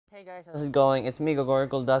Hey guys, how's it going? It's me,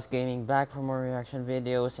 Gogoricul Dust Gaming, back for more reaction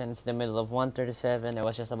videos, and it's the middle of 1:37. I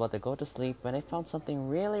was just about to go to sleep when I found something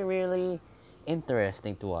really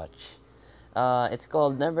interesting to watch. It's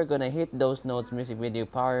called Never Gonna Hit Those Notes music video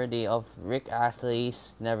parody of Rick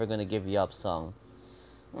Astley's Never Gonna Give You Up song.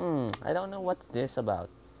 I don't know what's this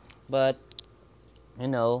about, but you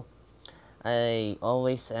know, I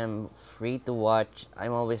always am free to watch.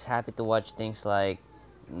 I'm always happy to watch things like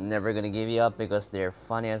Never Gonna Give You Up because they're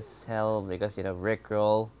funny as hell. Because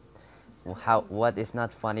Rickroll. What is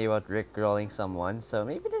not funny about Rickrolling someone? So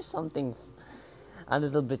maybe there's something a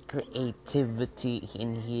little bit creativity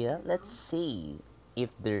in here. Let's see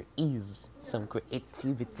if there is some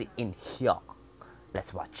creativity in here.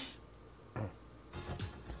 Let's watch.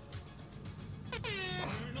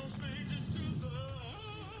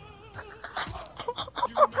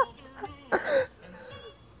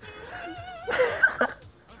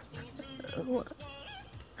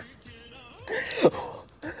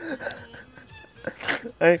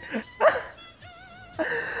 I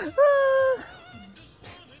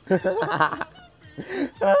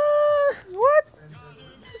what?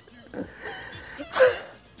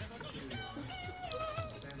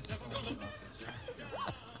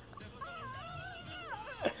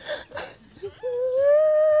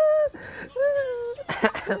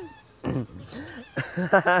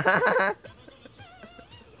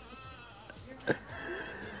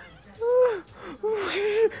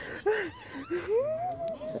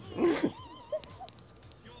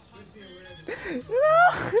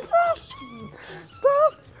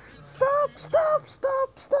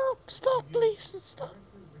 Stop, please, stop.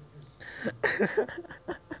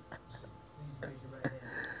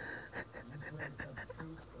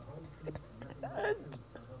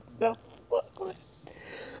 The fuck, man.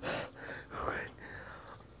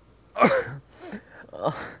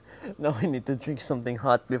 Now I need to drink something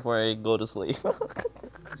hot before I go to sleep.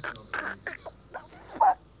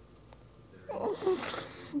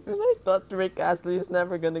 And I thought Rick Astley is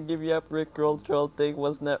never gonna give you up. Rickroll troll thing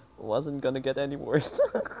wasn't gonna get any worse.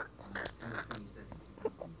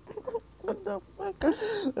 What the fuck?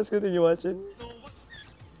 Let's continue watching.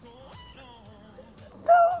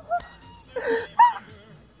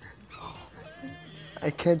 I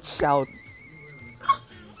can't shout.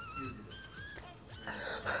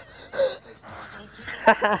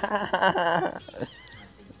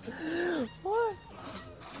 What?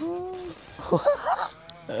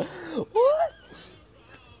 What?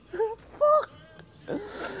 Fuck!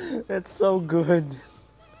 It's so good.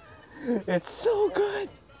 It's so good.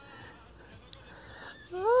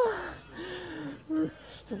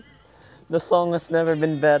 The song has never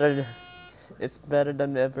been better. It's better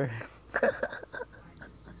than ever.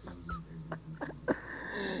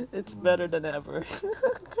 It's better than ever.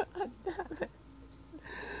 God damn it.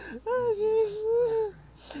 Oh,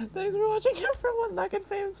 jeez. Thanks for watching, everyone. Like and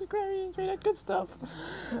favorite, subscribe, and enjoy that good stuff.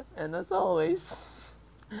 And as always,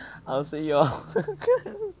 I'll see you all.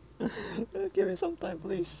 Give me some time,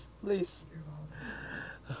 please. Please.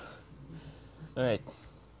 Alright.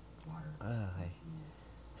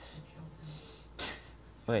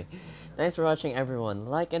 Wait. Thanks for watching, everyone.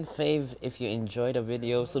 Like and fave if you enjoyed the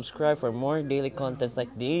video. Subscribe for more daily contents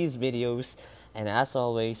like these videos. And as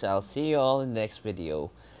always, I'll see you all in the next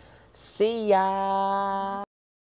video. See ya!